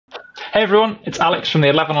Hey everyone, it's Alex from the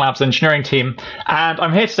ElevenLabs engineering team, and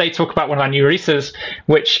I'm here today to talk about one of our new releases,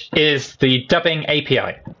 which is the Dubbing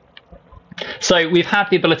API. So we've had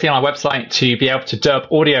the ability on our website to be able to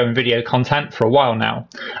dub audio and video content for a while now,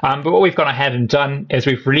 but what we've gone ahead and done is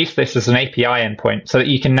we've released this as an API endpoint so that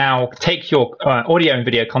you can now take your audio and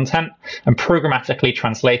video content and programmatically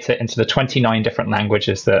translate it into the 29 different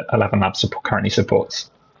languages that ElevenLabs currently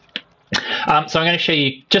supports. So I'm going to show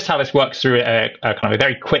you just how this works through a kind of a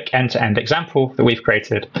very quick end-to-end example that we've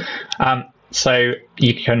created, so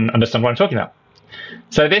you can understand what I'm talking about.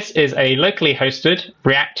 So this is a locally hosted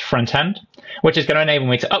React front end, which is going to enable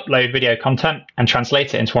me to upload video content and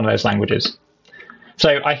translate it into one of those languages.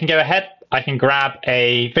 So I can go ahead, I can grab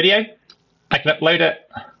a video, I can upload it,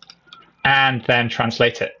 and then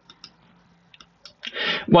translate it.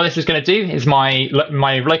 What this is going to do is my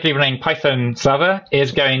locally running Python server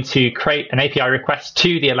is going to create an API request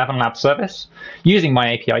to the ElevenLabs service using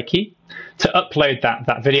my API key to upload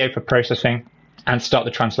that video for processing and start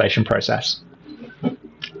the translation process.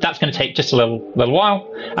 That's going to take just a little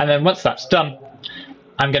while, and then once that's done,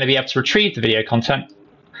 I'm going to be able to retrieve the video content,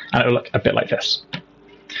 and it will look a bit like this.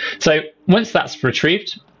 So once that's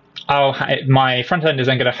retrieved, my front end is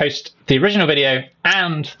then going to host the original video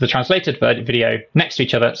and the translated video next to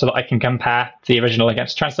each other so that I can compare the original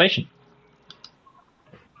against translation.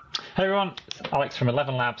 Hey everyone, it's Alex from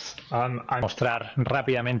ElevenLabs. A mostrar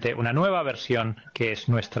rápidamente una nueva versión que es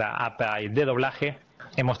nuestra API de doblaje.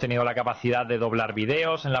 Hemos tenido la capacidad de doblar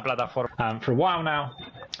videos en la plataforma for a while now,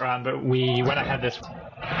 but we went ahead this.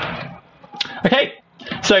 Okay,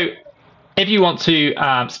 so if you want to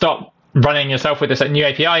start running yourself with this new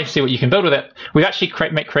API, see what you can build with it, we've actually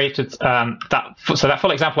created that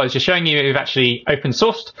full example I was just showing you. We've actually open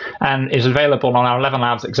sourced and is available on our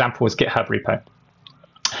ElevenLabs examples GitHub repo.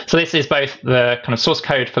 So this is both the kind of source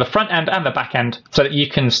code for the front end and the back end, so that you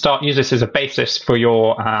can use this as a basis for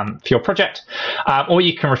your project, or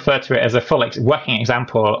you can refer to it as a full working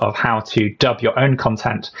example of how to dub your own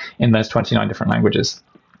content in those 29 different languages.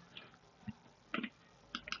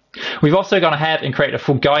 We've also gone ahead and created a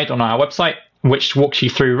full guide on our website, which walks you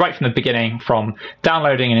through right from the beginning, from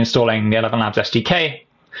downloading and installing the ElevenLabs SDK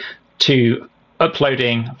to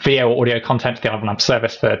uploading video or audio content to the ElevenLabs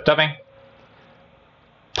service for dubbing,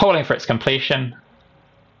 polling for its completion,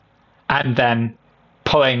 and then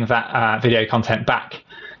pulling that video content back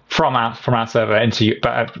from our server into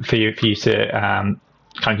for you to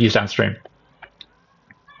kind of use downstream.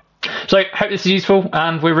 So I hope this is useful,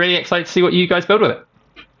 and we're really excited to see what you guys build with it.